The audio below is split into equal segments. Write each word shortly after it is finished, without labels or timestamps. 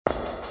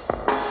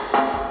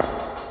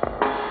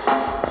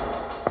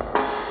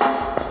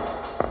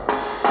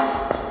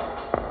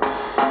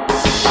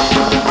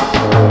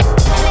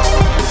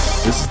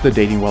the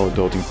Dating While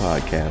Adulting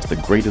podcast, the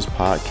greatest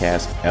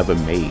podcast ever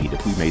made,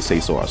 if we may say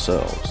so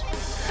ourselves.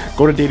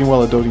 Go to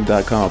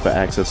datingwhileadulting.com for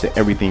access to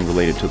everything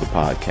related to the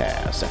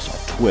podcast. That's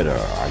our Twitter,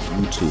 our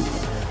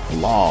YouTube,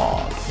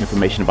 blog,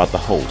 information about the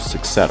hosts,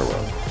 etc.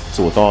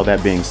 So with all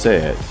that being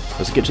said,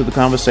 let's get to the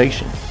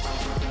conversation.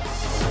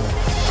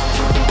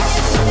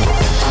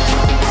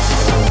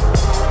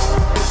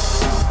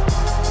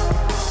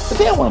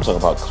 Today I want to talk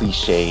about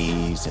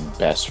cliches and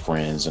best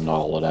friends and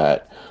all of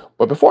that.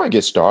 But before I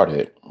get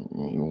started,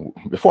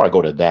 before I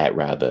go to that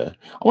rather,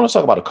 I want to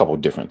talk about a couple of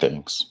different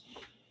things.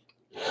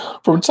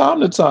 From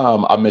time to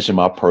time, I mention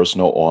my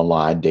personal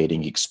online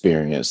dating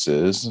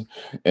experiences,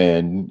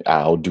 and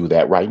I'll do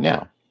that right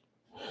now.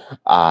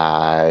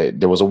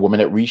 There was a woman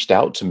that reached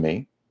out to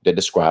me that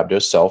described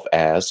herself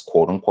as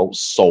quote unquote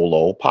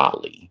solo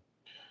poly.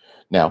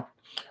 Now,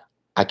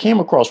 I came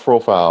across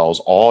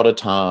profiles all the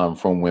time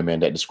from women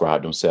that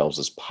describe themselves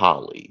as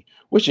poly,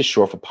 which is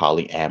short for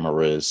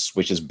polyamorous,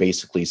 which is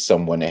basically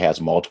someone that has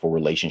multiple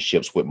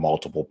relationships with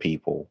multiple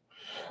people.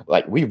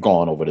 Like, we've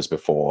gone over this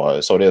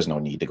before, so there's no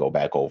need to go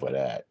back over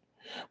that.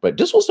 But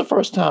this was the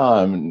first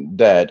time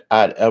that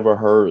I'd ever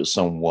heard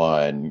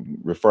someone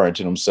referring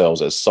to themselves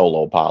as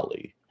solo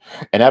poly.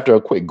 And after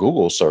a quick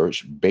Google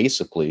search,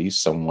 basically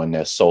someone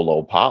that's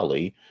solo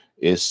poly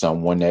is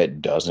someone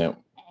that doesn't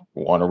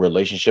want a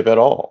relationship at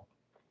all.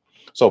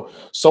 So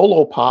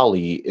solo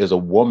poly is a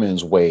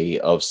woman's way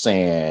of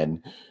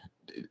saying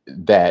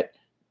that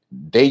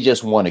they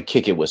just want to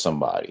kick it with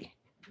somebody,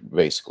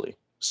 basically.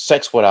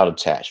 Sex without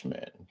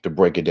attachment, to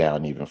break it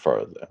down even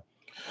further.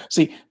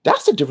 See,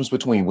 that's the difference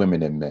between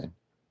women and men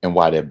and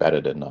why they're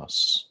better than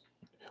us.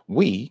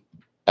 We,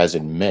 as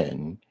in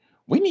men,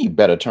 we need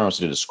better terms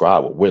to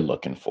describe what we're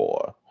looking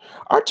for.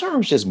 Our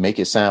terms just make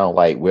it sound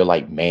like we're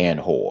like man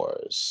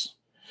whores.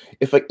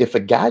 If a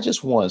guy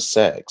just wants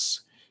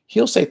sex,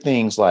 he'll say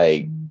things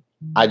like,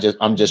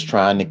 I'm just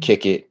trying to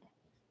kick it,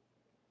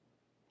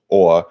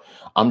 or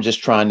I'm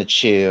just trying to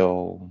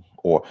chill,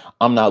 or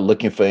I'm not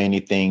looking for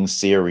anything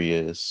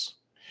serious.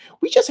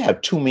 We just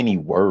have too many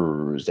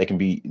words that can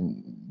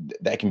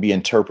be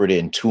interpreted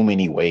in too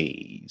many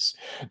ways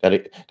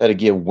that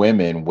give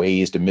women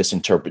ways to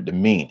misinterpret the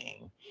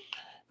meaning.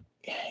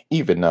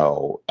 Even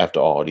though after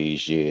all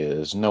these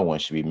years, no one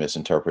should be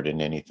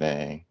misinterpreting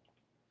anything.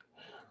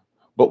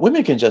 But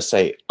women can just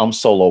say, I'm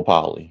solo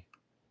poly.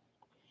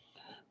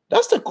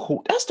 That's the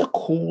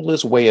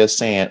coolest way of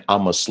saying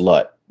I'm a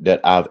slut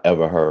that I've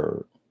ever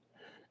heard.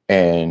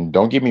 And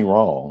don't get me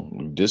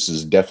wrong, this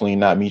is definitely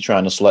not me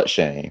trying to slut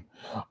shame.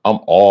 I'm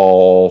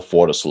all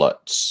for the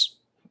sluts.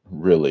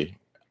 Really,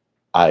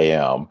 I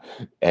am.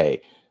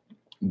 Hey,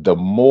 the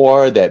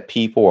more that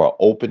people are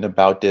open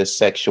about their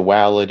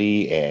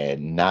sexuality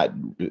and not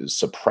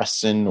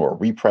suppressing or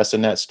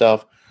repressing that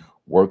stuff,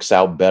 works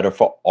out better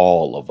for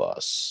all of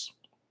us.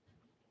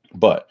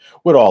 But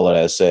with all of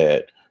that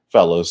said,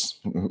 fellas,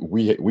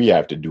 we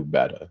have to do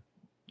better.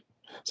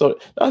 So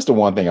that's the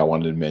one thing I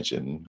wanted to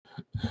mention.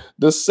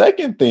 The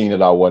second thing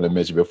that I want to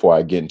mention before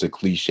I get into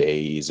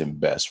cliches and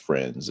best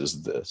friends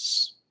is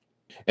this.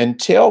 And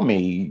tell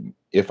me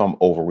if I'm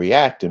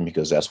overreacting,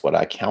 because that's what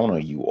I count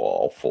on you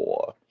all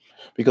for.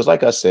 Because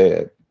like I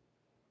said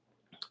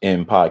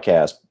in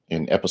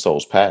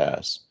episodes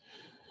past,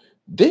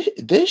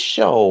 this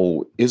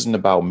show isn't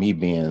about me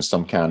being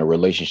some kind of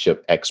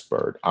relationship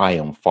expert. I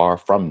am far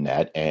from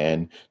that.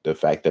 And the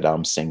fact that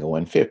I'm single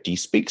and 50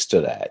 speaks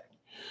to that.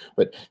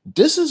 But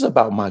this is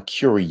about my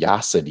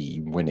curiosity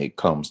when it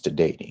comes to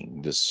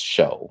dating. This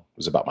show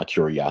is about my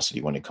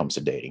curiosity when it comes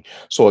to dating.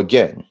 So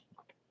again,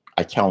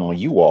 I count on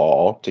you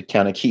all to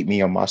kind of keep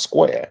me on my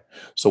square.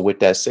 So with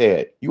that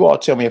said, you all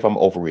tell me if I'm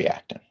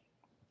overreacting.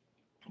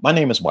 My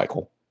name is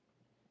Michael.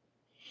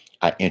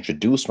 I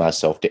introduce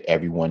myself to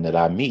everyone that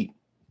I meet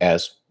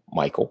as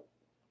Michael.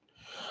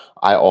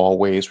 I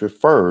always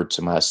refer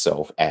to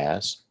myself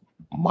as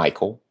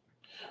Michael.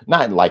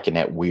 Not like in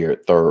that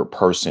weird third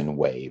person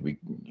way,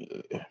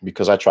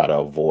 because I try to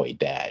avoid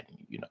that,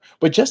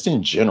 but just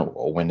in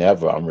general,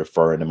 whenever I'm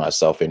referring to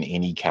myself in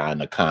any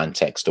kind of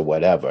context or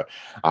whatever,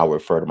 I'll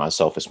refer to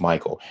myself as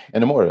Michael.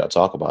 And the more that I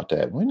talk about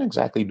that, when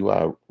exactly do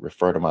I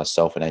refer to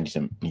myself and I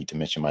need to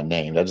mention my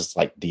name? That is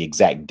like the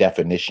exact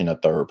definition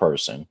of third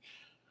person.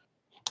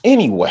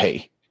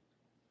 Anyway,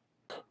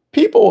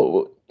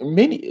 people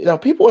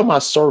in my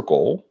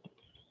circle,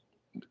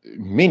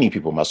 many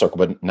people in my circle,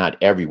 but not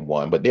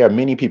everyone, but there are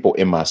many people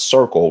in my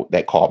circle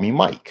that call me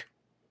Mike.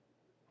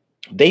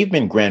 They've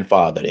been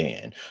grandfathered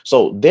in,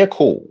 so they're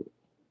cool.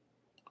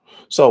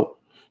 So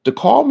to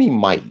call me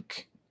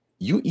Mike,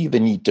 you either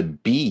need to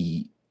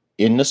be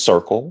in the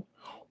circle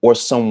or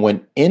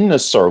someone in the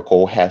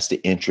circle has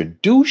to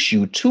introduce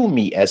you to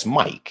me as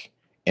Mike,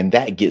 and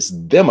that gets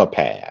them a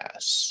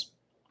pass.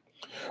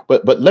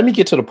 But let me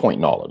get to the point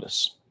in all of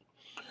this.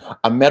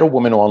 I met a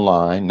woman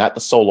online, not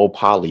the solo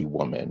poly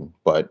woman,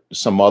 but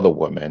some other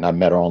woman. I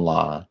met her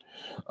online.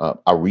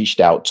 I reached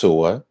out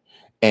to her,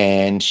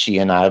 and she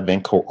and I have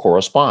been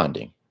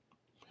corresponding.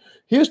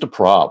 Here's the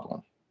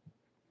problem.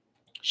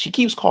 She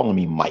keeps calling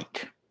me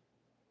Mike.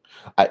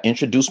 I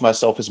introduced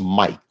myself as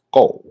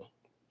Michael.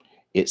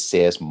 It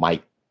says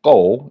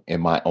Michael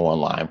in my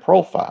online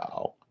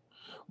profile.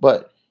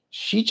 But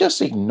she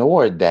just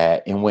ignored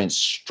that and went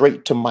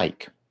straight to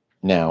Mike.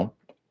 Now,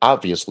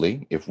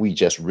 obviously, if we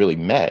just really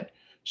met,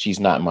 she's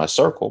not in my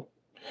circle.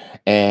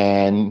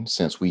 And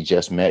since we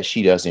just met,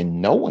 she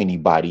doesn't know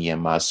anybody in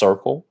my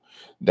circle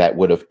that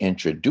would have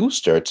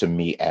introduced her to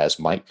me as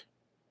Mike.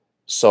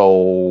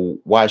 So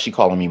why is she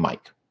calling me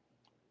Mike?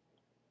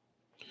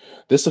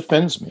 This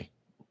offends me.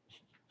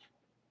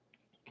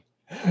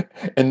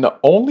 And the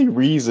only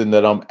reason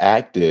that I'm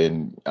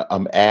asking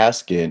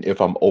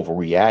if I'm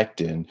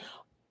overreacting,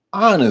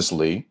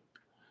 honestly,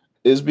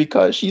 is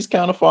because she's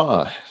kind of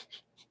fine.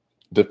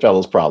 The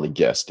fellas probably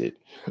guessed it.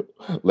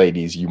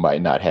 Ladies, you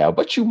might not have,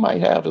 but you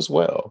might have as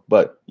well.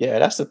 But yeah,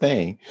 that's the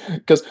thing.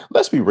 Because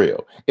let's be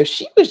real. If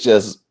she was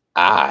just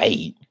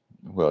I,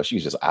 well, she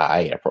was just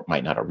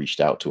might not have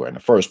reached out to her in the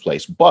first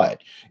place.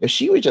 But if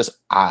she was just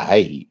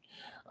I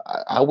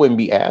wouldn't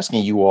be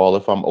asking you all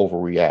if I'm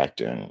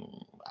overreacting.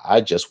 I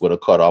just would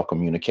have cut off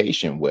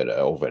communication with her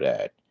over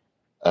that.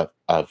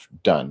 I've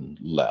done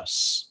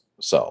less.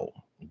 So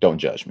don't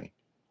judge me.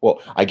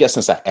 Well, I guess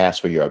since I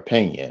asked for your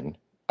opinion,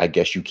 I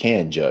guess you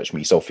can judge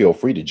me. So feel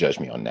free to judge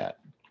me on that.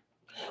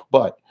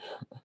 But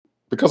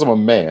because I'm a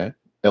man,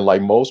 and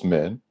like most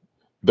men,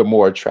 the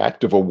more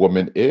attractive a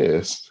woman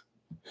is,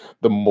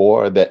 the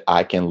more that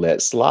I can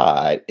let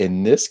slide.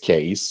 In this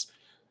case,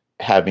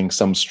 having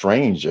some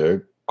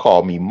stranger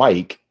call me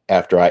Mike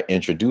after I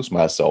introduce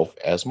myself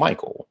as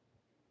Michael.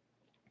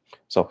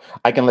 So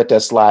I can let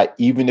that slide,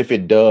 even if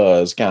it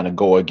does kind of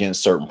go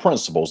against certain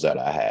principles that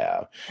I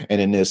have. And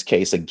in this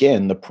case,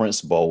 again, the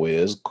principle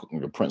is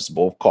the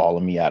principle of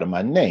calling me out of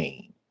my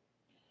name.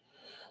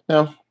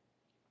 Now,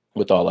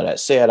 with all of that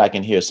said, I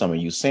can hear some of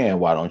you saying,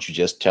 why don't you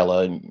just tell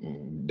her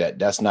that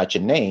that's not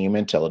your name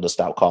and tell her to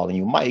stop calling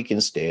you Mike?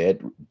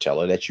 Instead,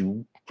 tell her that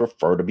you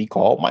prefer to be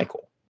called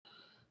Michael.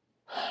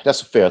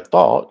 That's a fair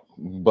thought,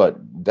 but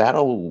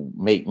that'll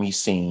make me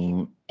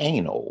seem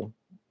anal,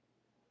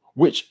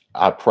 which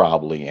I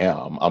probably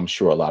am. I'm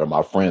sure a lot of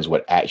my friends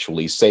would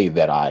actually say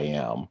that I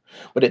am.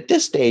 But at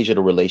this stage of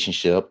the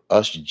relationship,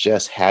 us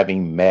just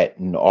having met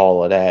and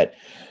all of that,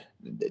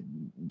 th-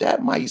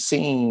 that might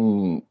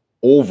seem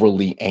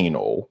overly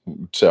anal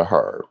to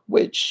her,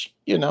 which,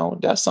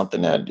 that's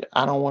something that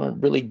I don't want to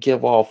really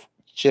give off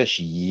just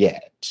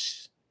yet.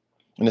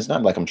 And it's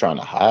not like I'm trying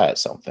to hide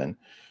something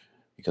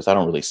because I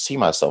don't really see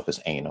myself as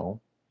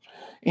anal.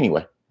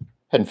 Anyway,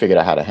 hadn't figured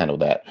out how to handle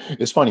that.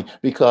 It's funny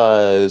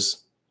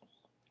because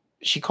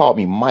she called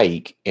me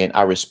Mike and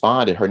I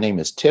responded, her name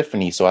is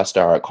Tiffany. So I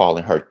started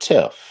calling her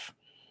Tiff,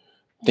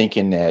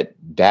 thinking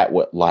that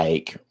would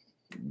like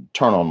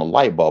turn on the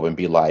light bulb and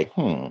be like,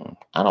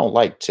 I don't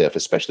like Tiff,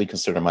 especially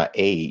considering my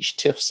age.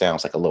 Tiff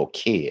sounds like a little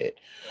kid.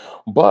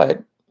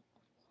 But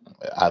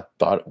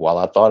while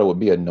I thought it would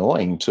be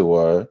annoying to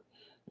her,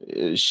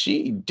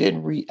 she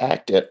didn't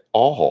react at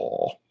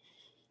all.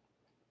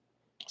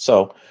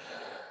 So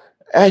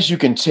as you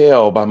can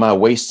tell by my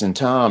wasting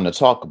time to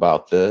talk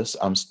about this,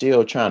 I'm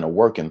still trying to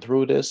working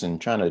through this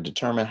and trying to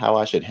determine how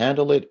I should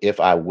handle it, if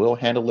I will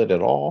handle it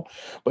at all.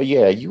 But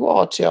yeah, you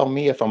all tell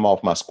me if I'm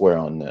off my square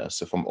on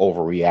this, if I'm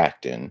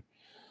overreacting.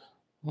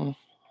 Hmm,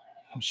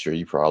 I'm sure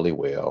you probably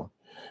will.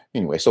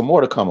 Anyway, so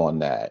more to come on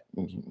that.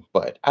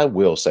 But I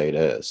will say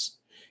this.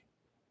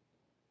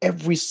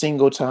 Every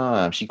single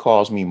time she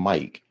calls me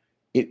Mike,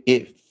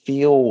 it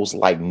feels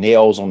like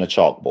nails on the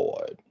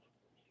chalkboard.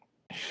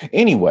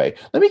 Anyway,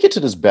 let me get to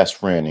this best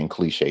friend and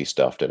cliche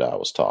stuff that I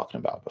was talking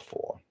about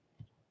before.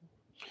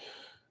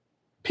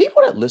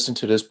 People that listen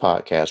to this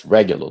podcast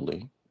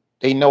regularly,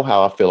 they know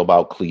how I feel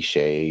about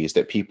cliches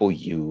that people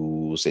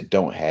use that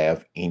don't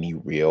have any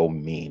real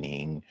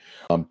meaning.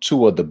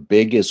 Two of the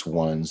biggest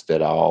ones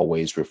that I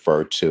always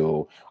refer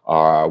to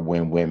are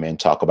when women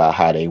talk about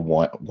how they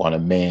want a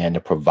man to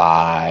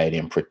provide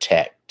and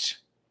protect.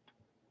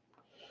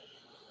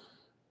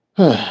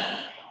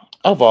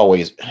 I've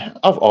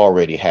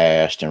already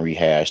hashed and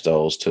rehashed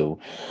those two.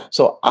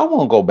 So I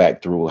won't go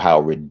back through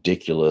how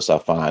ridiculous I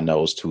find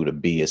those two to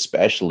be,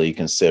 especially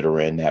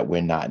considering that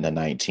we're not in the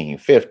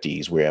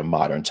 1950s, we're in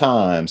modern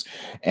times.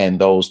 And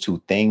those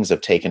two things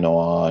have taken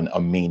on a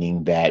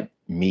meaning that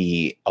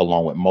me,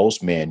 along with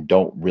most men,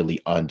 don't really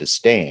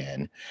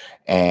understand.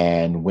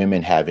 And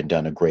women haven't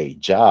done a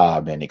great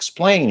job in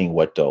explaining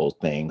what those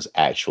things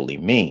actually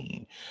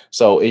mean.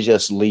 So it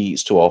just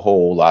leads to a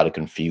whole lot of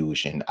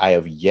confusion. I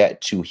have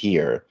yet to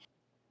hear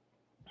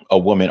a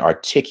woman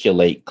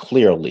articulate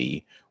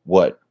clearly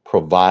what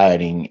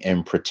providing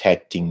and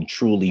protecting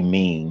truly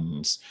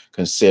means,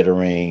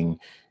 considering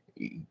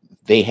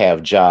they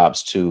have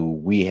jobs too,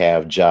 we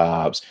have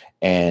jobs,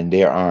 and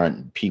there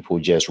aren't people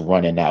just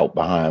running out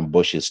behind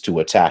bushes to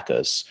attack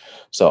us.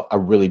 So I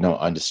really don't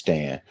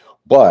understand.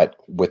 But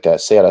with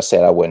that said, I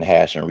said I wouldn't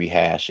hash and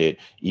rehash it,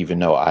 even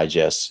though I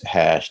just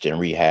hashed and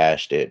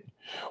rehashed it.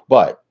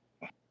 But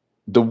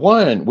The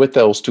one with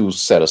those two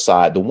set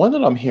aside, the one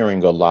that I'm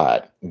hearing a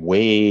lot,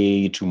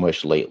 way too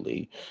much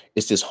lately,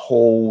 is this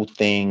whole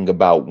thing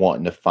about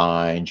wanting to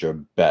find your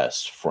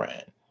best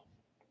friend.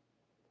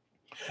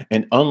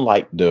 And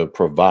unlike the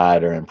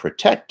provider and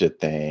protector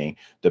thing,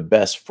 the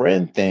best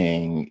friend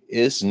thing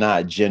is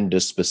not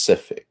gender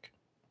specific.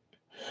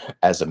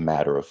 As a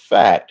matter of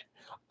fact,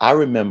 I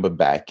remember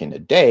back in the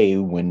day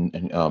when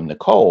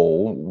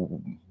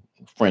Nicole,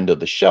 friend of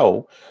the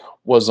show,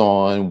 was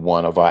on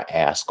one of our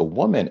Ask a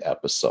Woman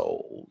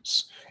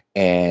episodes.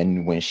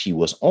 And when she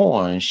was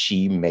on,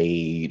 she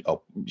made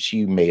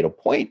a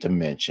point to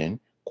mention,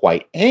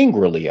 quite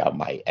angrily, I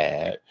might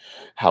add,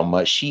 how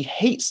much she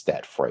hates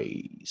that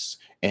phrase.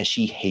 And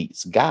she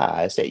hates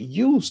guys that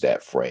use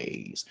that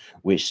phrase,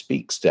 which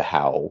speaks to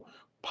how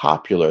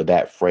popular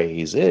that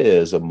phrase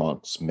is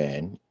amongst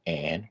men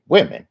and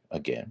women.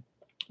 Again,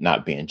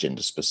 not being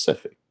gender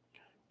specific.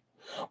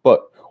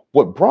 But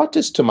what brought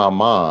this to my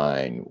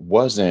mind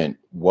wasn't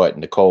what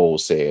Nicole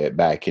said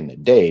back in the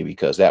day,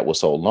 because that was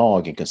so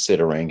long. And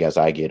considering as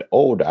I get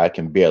older, I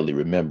can barely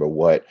remember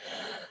what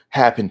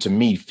happened to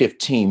me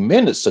 15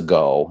 minutes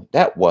ago.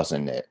 That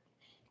wasn't it.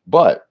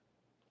 But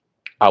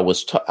I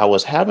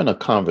was having a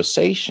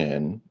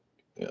conversation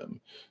um,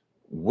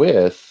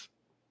 with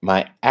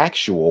my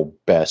actual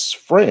best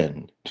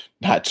friend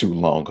not too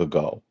long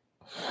ago.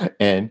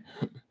 And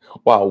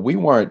while we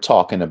weren't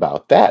talking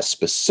about that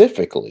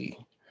specifically,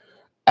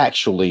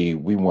 actually,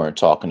 we weren't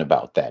talking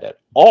about that at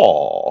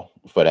all,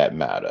 for that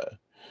matter.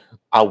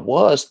 I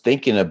was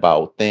thinking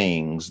about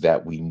things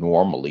that we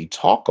normally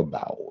talk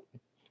about.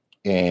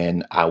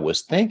 And I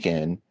was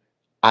thinking,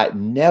 I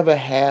never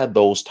had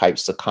those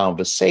types of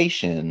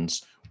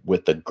conversations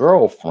with a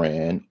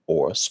girlfriend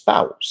or a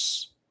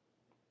spouse.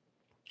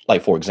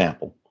 Like, for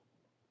example,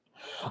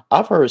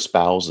 I've heard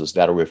spouses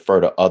that'll refer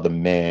to other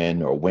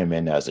men or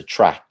women as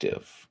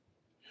attractive,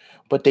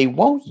 but they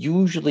won't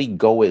usually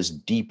go as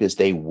deep as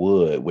they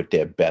would with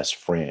their best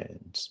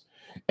friends.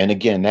 And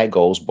again, that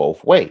goes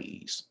both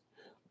ways.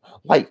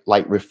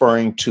 Like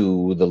referring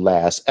to the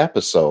last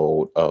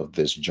episode of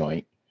this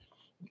joint,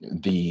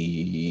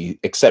 the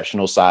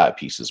exceptional side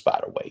pieces, by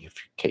the way, if,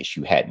 in case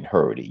you hadn't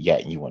heard it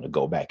yet and you want to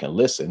go back and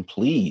listen,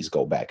 please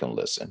go back and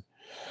listen.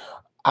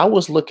 I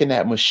was looking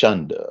at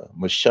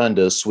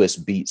Mashunda, Swiss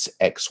Beats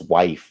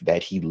ex-wife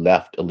that he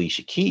left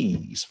Alicia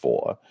Keys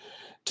for,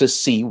 to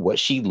see what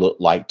she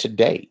looked like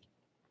today.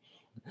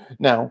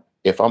 Now,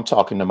 if I'm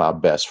talking to my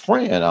best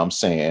friend, I'm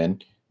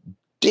saying,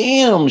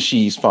 damn,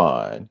 she's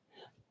fine.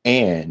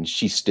 And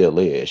she still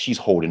is. She's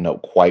holding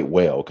up quite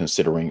well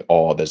considering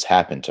all that's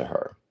happened to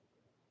her.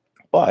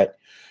 But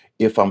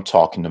if I'm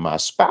talking to my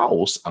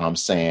spouse, I'm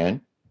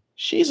saying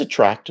she's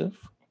attractive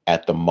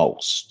at the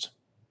most.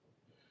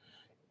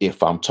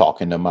 If I'm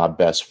talking to my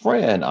best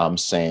friend, I'm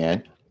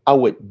saying I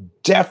would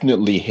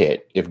definitely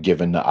hit if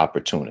given the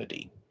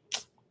opportunity.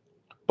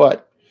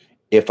 But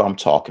if I'm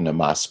talking to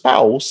my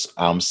spouse,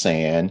 I'm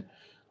saying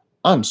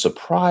I'm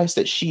surprised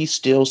that she's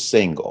still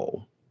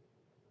single.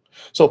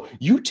 So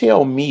you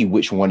tell me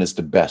which one is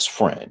the best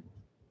friend,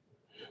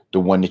 the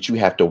one that you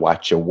have to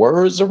watch your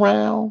words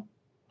around,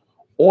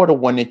 or the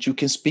one that you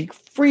can speak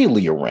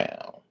freely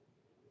around.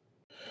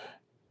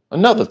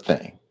 Another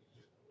thing,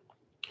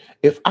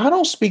 if I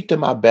don't speak to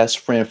my best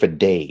friend for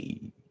days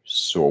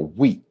or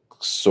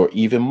weeks or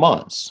even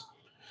months,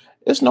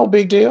 it's no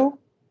big deal.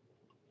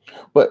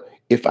 But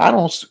if I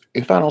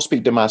don't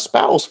speak to my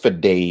spouse for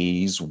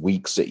days,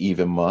 weeks, or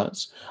even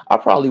months, I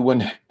probably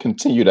wouldn't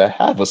continue to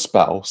have a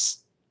spouse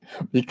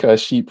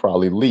because she'd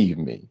probably leave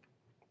me.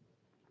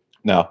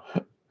 Now,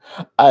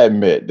 I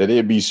admit that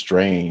it'd be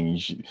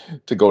strange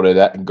to go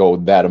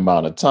that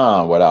amount of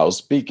time without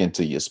speaking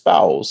to your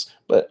spouse,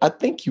 but I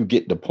think you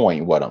get the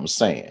point what I'm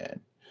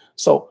saying.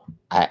 So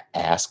I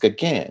ask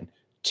again,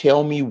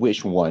 tell me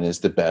which one is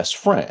the best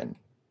friend.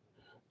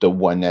 The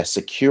one that's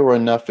secure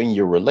enough in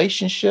your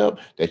relationship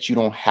that you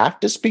don't have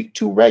to speak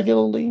to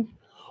regularly,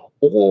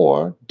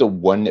 or the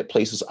one that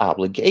places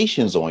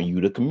obligations on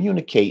you to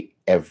communicate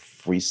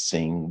every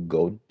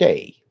single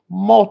day,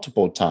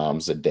 multiple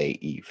times a day,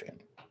 even.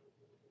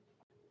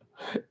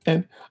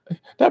 And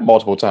that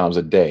multiple times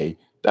a day,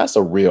 that's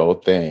a real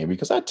thing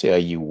because I tell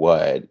you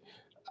what,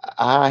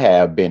 I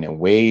have been in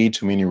way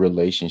too many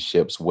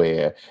relationships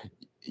where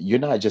you're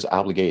not just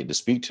obligated to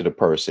speak to the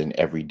person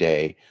every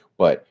day,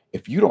 but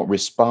if you don't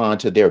respond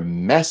to their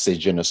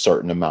message in a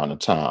certain amount of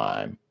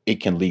time,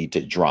 it can lead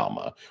to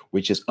drama,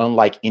 which is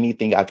unlike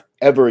anything I've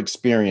ever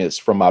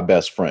experienced from my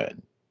best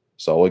friend.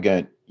 So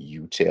again,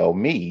 you tell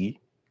me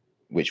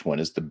which one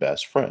is the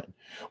best friend.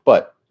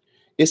 But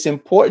it's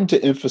important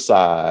to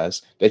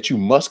emphasize that you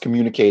must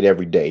communicate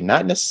every day,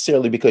 not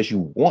necessarily because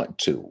you want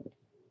to,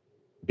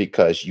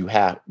 because you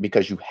have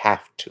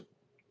to.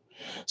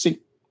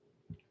 See,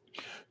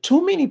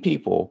 too many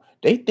people,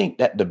 they think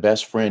that the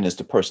best friend is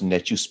the person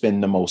that you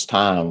spend the most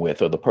time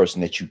with or the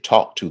person that you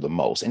talk to the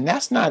most. And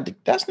that's not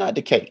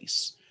the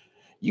case.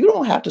 You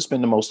don't have to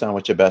spend the most time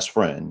with your best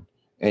friend,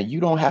 and you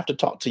don't have to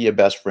talk to your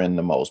best friend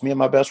the most. Me and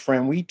my best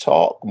friend, we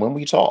talk when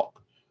we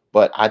talk.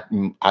 but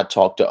I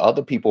talk to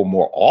other people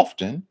more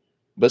often,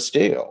 but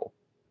still,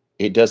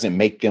 it doesn't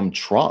make them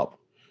trump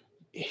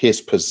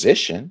his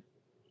position.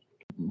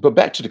 But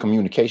back to the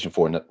communication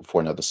for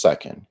another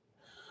second.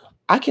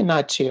 I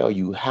cannot tell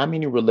you how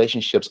many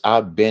relationships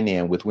I've been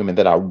in with women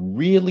that I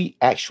really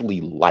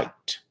actually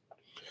liked,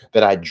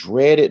 that I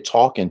dreaded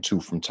talking to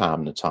from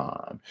time to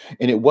time.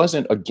 And it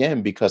wasn't,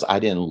 again, because I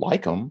didn't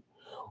like them,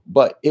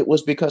 but it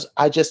was because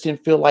I just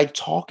didn't feel like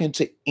talking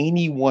to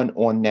anyone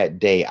on that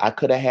day. I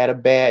could have had a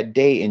bad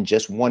day and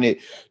just wanted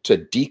to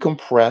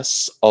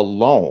decompress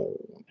alone,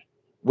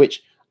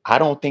 which I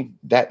don't think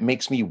that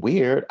makes me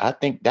weird. I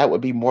think that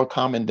would be more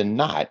common than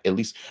not, at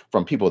least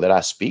from people that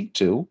I speak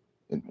to.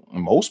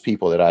 Most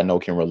people that I know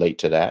can relate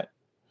to that.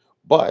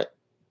 But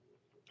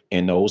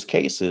in those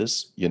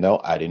cases,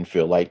 I didn't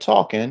feel like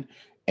talking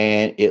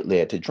and it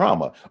led to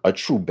drama. A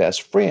true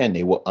best friend,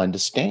 they will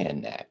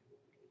understand that.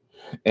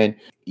 And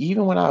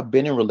even when I've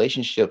been in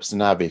relationships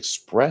and I've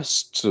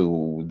expressed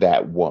to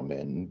that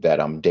woman that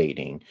I'm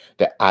dating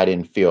that I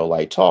didn't feel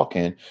like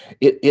talking,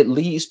 it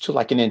leads to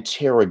like an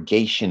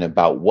interrogation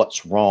about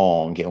what's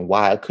wrong and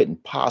why I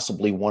couldn't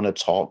possibly want to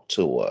talk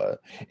to her.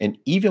 And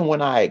even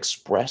when I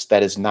express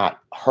that it's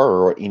not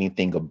her or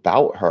anything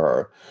about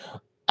her,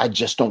 I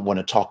just don't want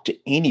to talk to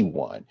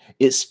anyone.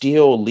 It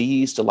still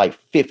leads to like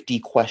 50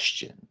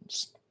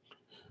 questions.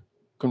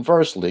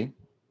 Conversely,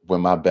 when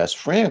my best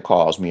friend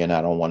calls me and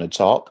I don't want to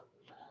talk,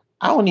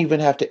 I don't even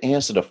have to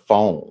answer the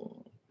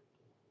phone.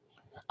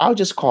 I'll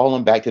just call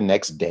them back the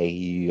next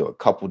day or a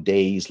couple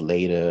days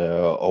later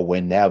or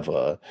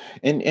whenever,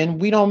 and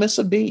we don't miss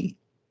a beat.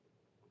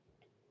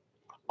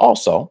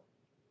 Also,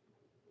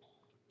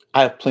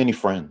 I have plenty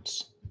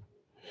friends.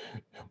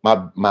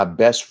 My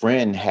best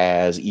friend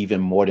has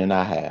even more than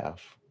I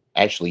have.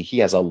 Actually, he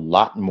has a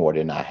lot more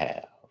than I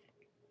have.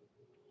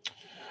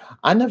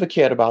 I never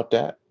cared about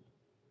that,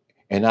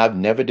 and I've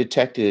never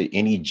detected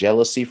any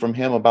jealousy from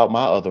him about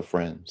my other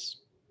friends.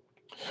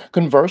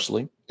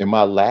 Conversely, in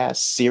my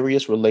last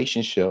serious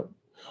relationship,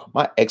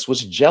 my ex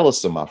was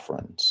jealous of my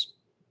friends.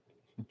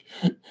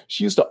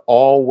 She used to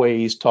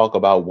always talk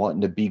about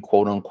wanting to be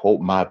quote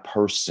unquote my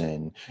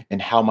person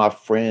and how my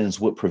friends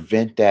would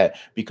prevent that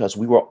because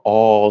we were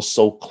all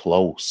so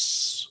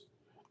close.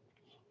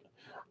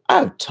 I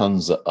have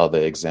tons of other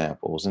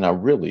examples, and I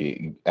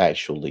really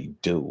actually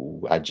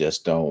do. I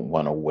just don't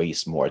want to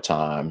waste more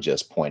time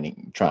just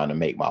trying to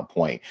make my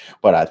point.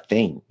 But I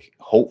think,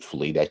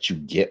 hopefully, that you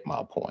get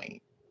my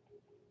point.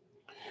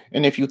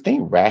 And if you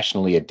think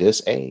rationally at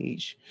this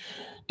age,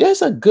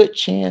 there's a good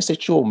chance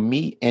that you'll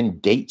meet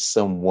and date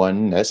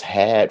someone that's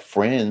had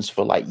friends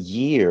for like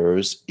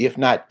years, if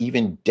not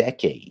even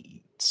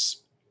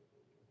decades.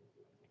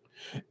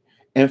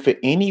 And for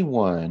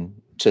anyone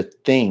to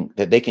think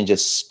that they can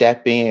just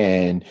step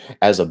in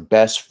as a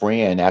best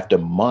friend after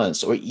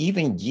months or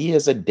even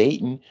years of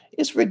dating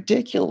is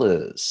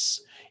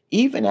ridiculous.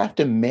 Even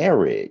after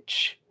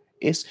marriage,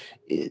 it's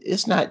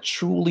it's not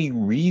truly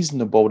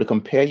reasonable to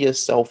compare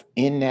yourself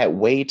in that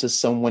way to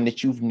someone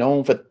that you've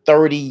known for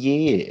 30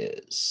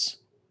 years.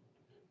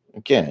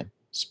 Again,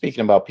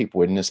 speaking about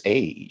people in this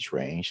age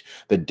range,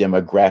 the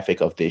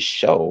demographic of this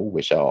show,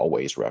 which I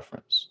always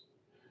reference.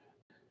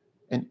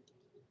 And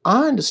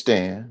I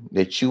understand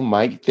that you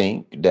might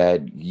think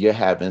that you're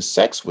having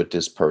sex with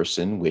this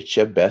person, which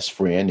your best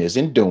friend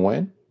isn't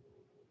doing.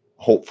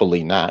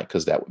 Hopefully not,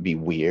 because that would be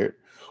weird.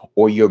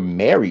 Or you're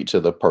married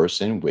to the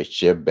person,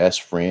 which your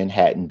best friend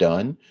hadn't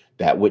done.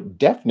 That would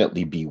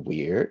definitely be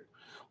weird.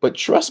 But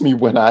trust me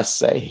when I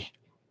say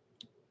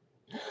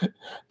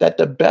that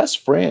the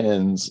best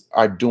friends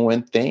are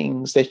doing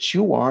things that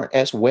you aren't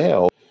as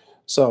well.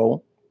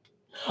 So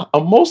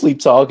I'm mostly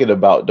talking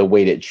about the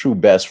way that true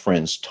best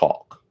friends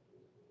talk,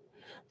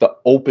 the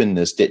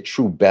openness that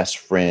true best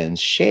friends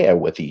share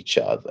with each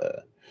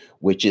other,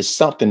 which is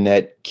something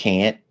that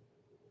can't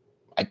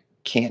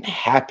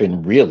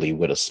happen really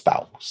with a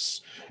spouse.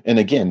 And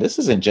again, this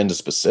isn't gender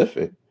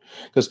specific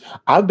because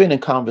I've been in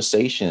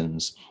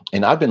conversations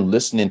and I've been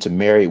listening to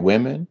married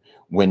women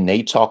when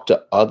they talk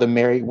to other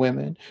married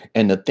women,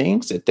 and the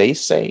things that they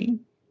say,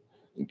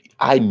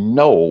 I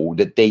know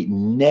that they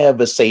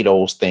never say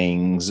those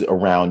things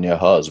around their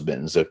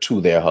husbands or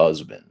to their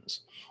husbands.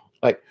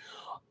 Like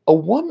a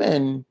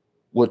woman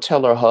will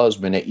tell her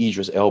husband that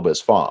Idris Elba is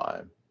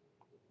fine,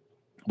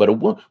 but a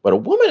woman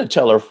will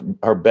tell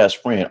her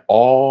best friend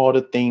all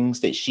the things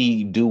that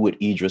she do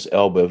with Idris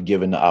Elba if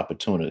given the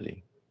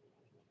opportunity.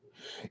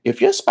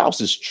 If your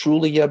spouse is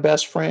truly your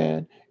best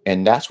friend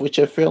and that's what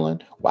you're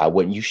feeling, why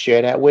wouldn't you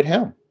share that with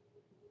him?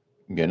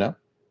 You know?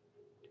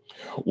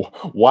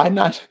 Why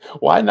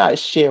not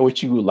share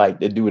what you would like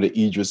to do to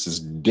Idris's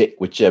dick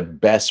with your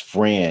best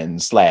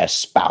friend slash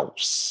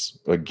spouse?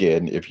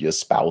 Again, if your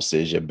spouse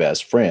is your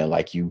best friend,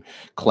 like you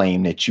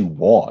claim that you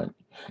want.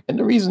 And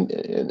the reason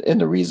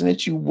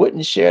that you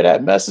wouldn't share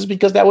that message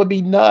because that would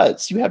be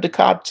nuts. You have to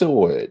cop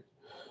to it.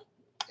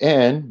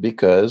 And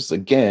because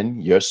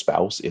again, your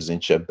spouse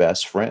isn't your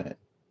best friend.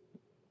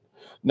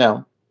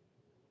 Now,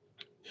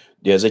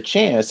 There's a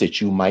chance that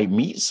you might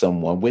meet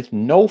someone with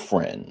no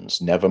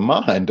friends, never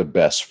mind a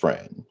best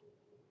friend.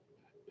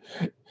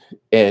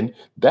 And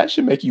that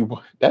should make you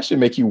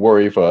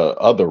worry for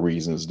other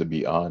reasons, to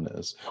be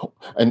honest.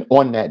 And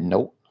on that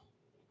note,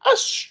 I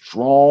strongly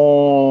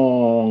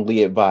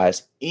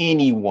advise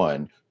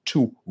anyone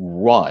to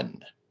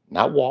run,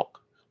 not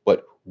walk,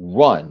 but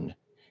run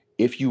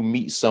if you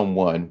meet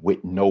someone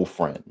with no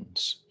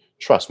friends.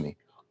 Trust me,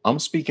 I'm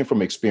speaking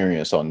from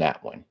experience on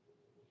that one.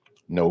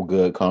 No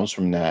good comes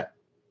from that.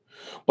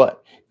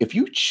 But if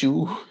you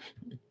choose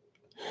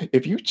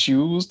if you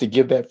choose to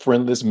give that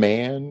friendless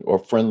man or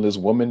friendless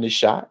woman a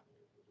shot,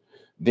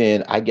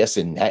 then I guess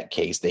in that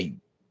case they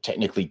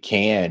technically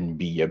can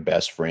be your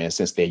best friend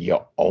since they're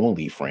your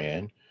only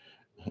friend.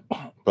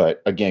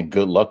 But again,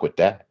 good luck with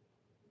that.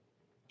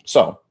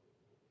 So,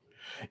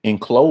 in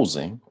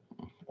closing,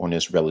 on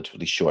this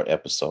relatively short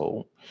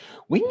episode,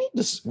 we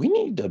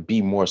need to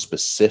be more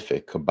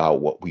specific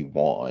about what we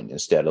want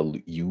instead of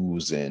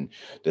using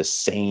the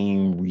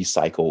same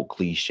recycled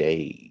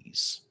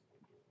cliches.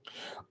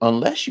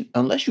 Unless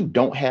you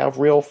don't have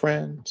real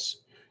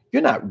friends,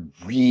 you're not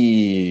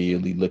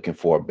really looking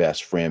for a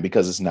best friend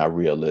because it's not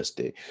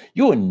realistic.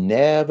 You will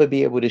never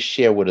be able to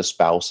share with a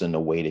spouse in the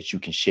way that you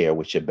can share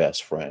with your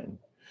best friend.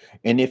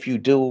 And if you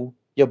do,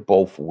 you're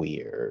both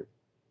weird.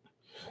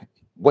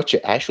 What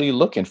you're actually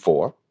looking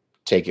for,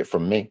 take it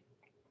from me.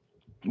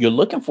 You're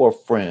looking for a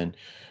friend,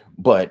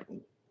 but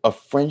a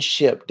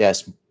friendship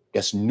that's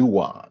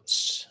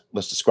nuanced.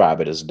 Let's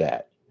describe it as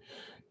that.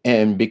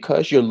 And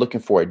because you're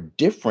looking for a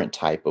different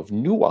type of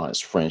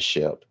nuanced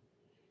friendship,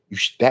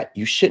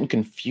 you shouldn't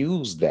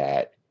confuse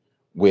that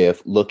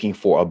with looking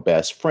for a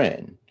best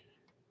friend.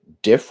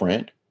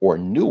 Different or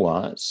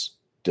nuance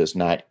does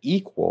not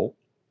equal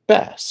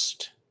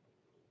best.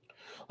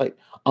 Like,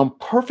 I'm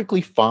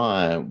perfectly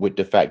fine with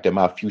the fact that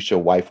my future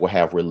wife will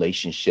have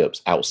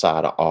relationships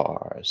outside of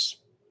ours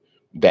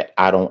that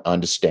I don't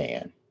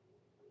understand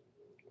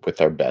with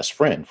her best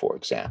friend, for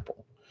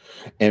example.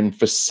 And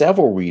for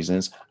several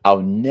reasons,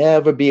 I'll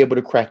never be able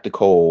to crack the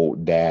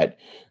code that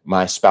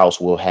my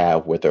spouse will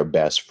have with her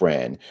best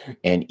friend.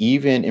 And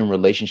even in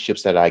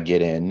relationships that I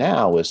get in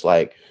now, it's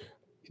like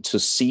to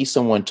see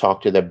someone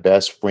talk to their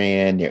best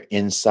friend, their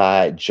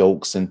inside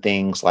jokes and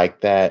things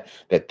like that,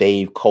 that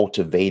they've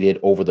cultivated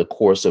over the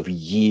course of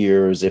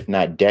years, if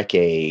not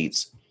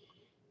decades.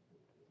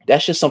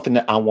 That's just something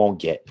that I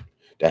won't get.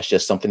 That's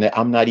just something that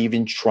I'm not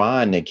even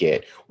trying to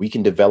get. We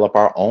can develop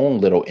our own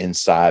little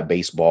inside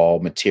baseball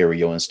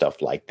material and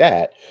stuff like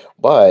that.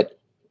 But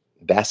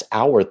that's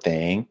our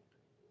thing,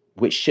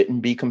 which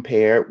shouldn't be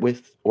compared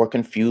with or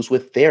confused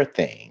with their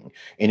thing.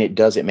 And it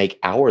doesn't make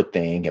our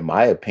thing, in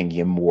my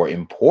opinion, more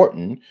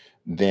important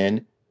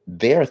than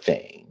their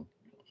thing.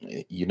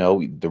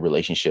 The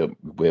relationship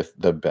with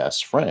the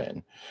best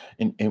friend.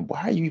 And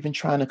why are you even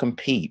trying to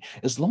compete?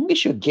 As long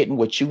as you're getting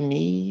what you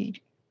need,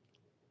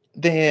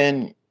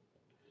 then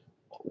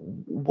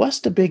what's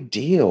the big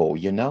deal,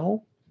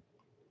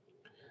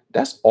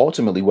 That's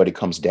ultimately what it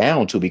comes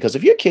down to. Because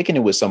if you're kicking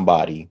it with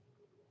somebody,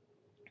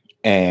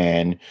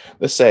 and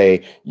let's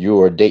say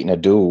you're dating a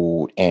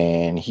dude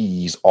and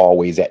he's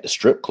always at the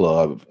strip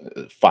club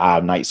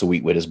 5 nights a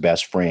week with his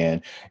best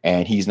friend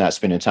and he's not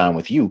spending time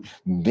with you,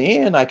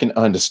 then I can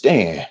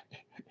understand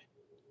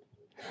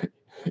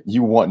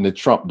you wanting to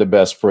trump the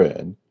best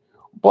friend.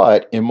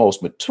 But in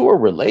most mature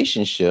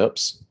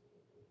relationships,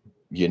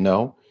 you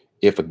know,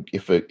 if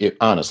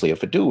honestly,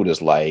 if a dude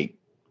is like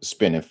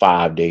spending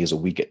 5 days a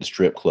week at the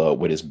strip club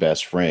with his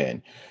best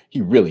friend, he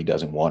really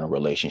doesn't want a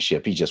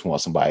relationship. He just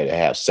wants somebody to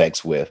have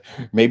sex with.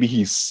 Maybe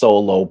he's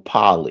solo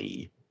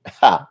poly.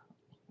 Ha.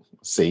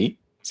 See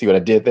what I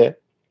did there?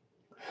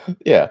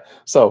 Yeah.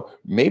 So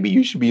maybe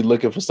you should be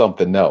looking for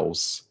something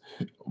else,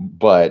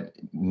 but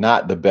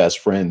not the best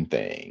friend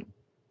thing.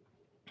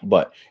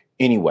 But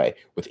anyway,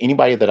 with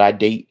anybody that I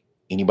date,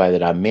 anybody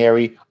that I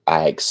marry,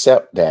 I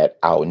accept that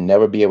I'll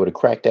never be able to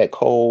crack that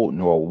code,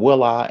 nor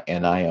will I.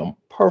 And I am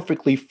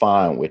perfectly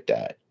fine with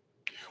that.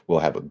 We'll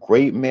have a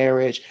great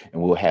marriage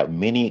and we'll have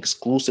many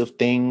exclusive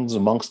things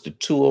amongst the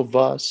two of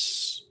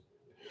us.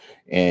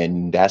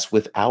 And that's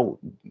without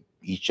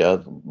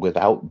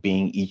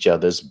being each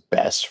other's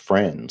best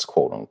friends,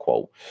 quote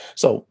unquote.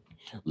 So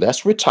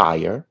let's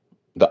retire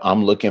the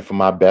I'm looking for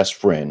my best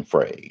friend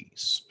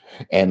phrase.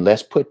 And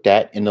let's put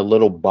that in a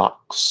little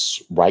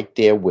box right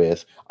there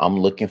with I'm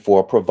looking for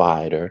a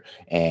provider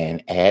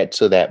and add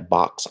to that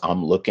box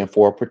I'm looking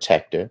for a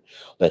protector.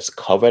 Let's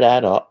cover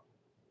that up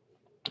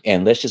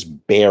and let's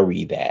just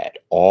bury that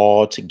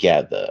all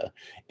together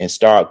and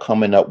start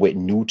coming up with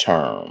new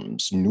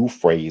terms, new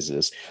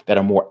phrases that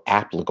are more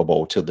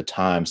applicable to the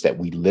times that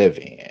we live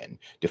in,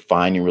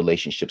 defining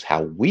relationships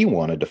how we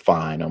want to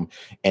define them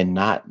and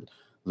not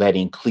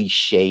letting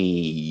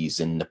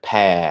cliches in the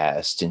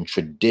past and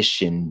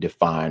tradition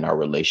define our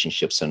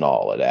relationships and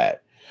all of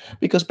that.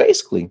 Because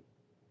basically,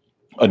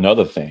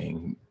 another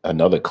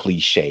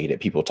cliche that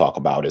people talk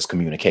about is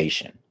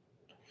communication.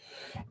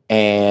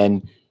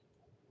 And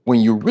when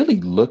you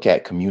really look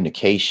at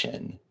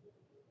communication,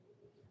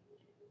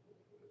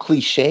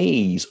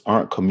 Cliches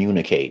aren't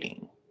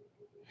communicating.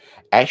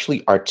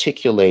 Actually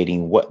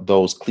articulating what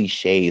those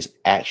cliches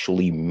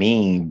actually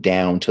mean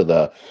down to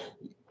the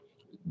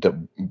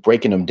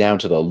breaking them down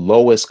to the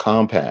lowest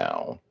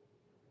compound.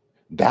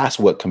 That's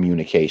what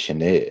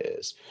communication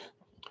is.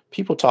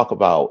 People talk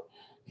about,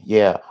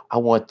 yeah, I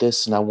want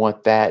this and I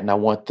want that and I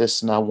want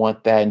this and I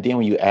want that. And then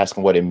when you ask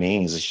them what it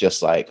means, it's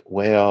just like,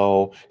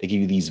 well, they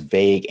give you these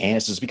vague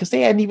answers because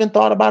they hadn't even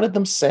thought about it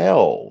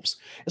themselves.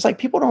 It's like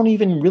people don't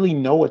even really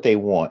know what they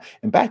want.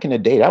 And back in the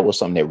day, that was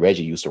something that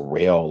Reggie used to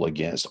rail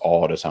against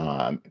all the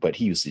time. But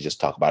he used to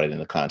just talk about it in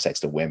the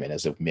context of women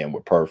as if men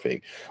were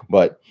perfect.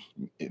 But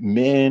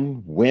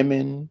men,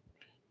 women,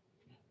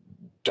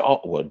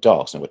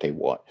 dogs know what they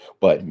want,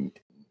 but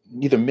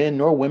neither men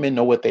nor women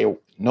know what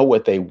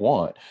they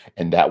want.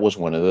 And that was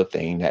one of the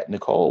things that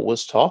Nicole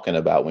was talking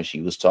about when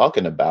she was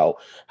talking about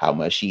how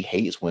much she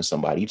hates when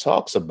somebody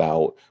talks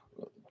about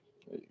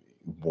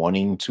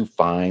wanting to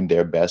find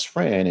their best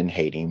friend and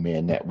hating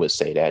men that would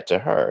say that to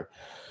her.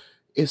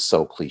 It's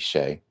so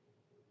cliche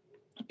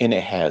and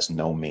it has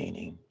no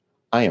meaning.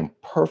 I am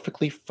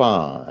perfectly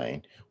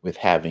fine with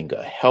having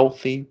a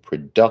healthy,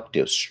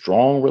 productive,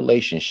 strong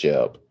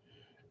relationship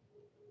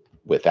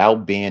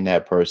without being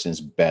that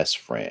person's best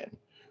friend.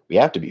 We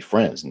have to be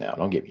friends now,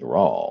 don't get me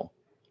wrong.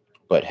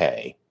 But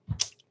hey,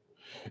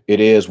 it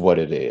is what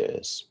it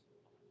is.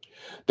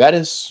 That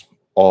is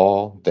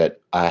all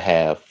that I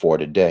have for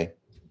today.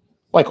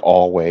 Like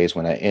always,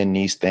 when I end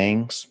these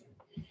things,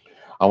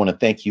 I want to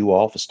thank you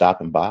all for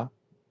stopping by.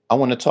 I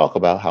want to talk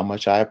about how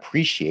much I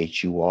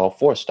appreciate you all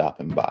for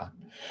stopping by.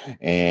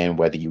 And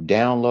whether you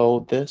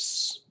download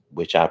this,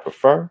 which I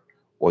prefer,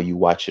 or you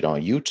watch it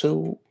on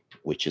YouTube,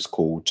 which is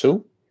cool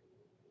too,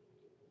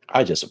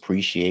 I just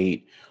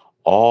appreciate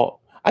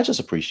I just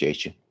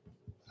appreciate you.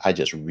 I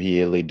just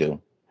really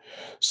do.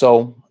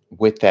 So,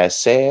 with that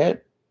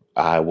said,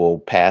 I will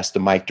pass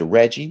the mic to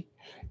Reggie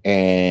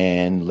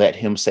and let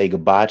him say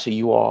goodbye to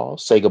you all.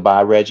 Say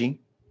goodbye, Reggie.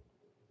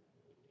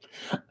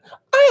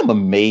 I am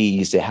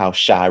amazed at how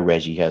shy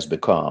Reggie has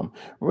become.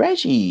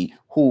 Reggie,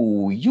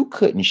 who you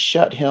couldn't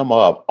shut him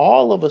up,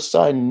 all of a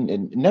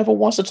sudden never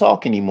wants to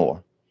talk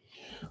anymore.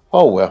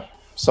 Oh, well.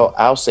 So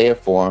I'll say it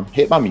for him.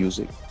 Hit my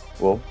music.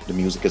 Well, the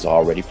music is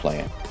already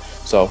playing.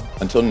 So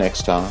until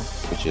next time,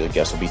 which I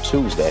guess will be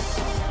Tuesday,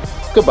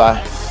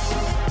 goodbye.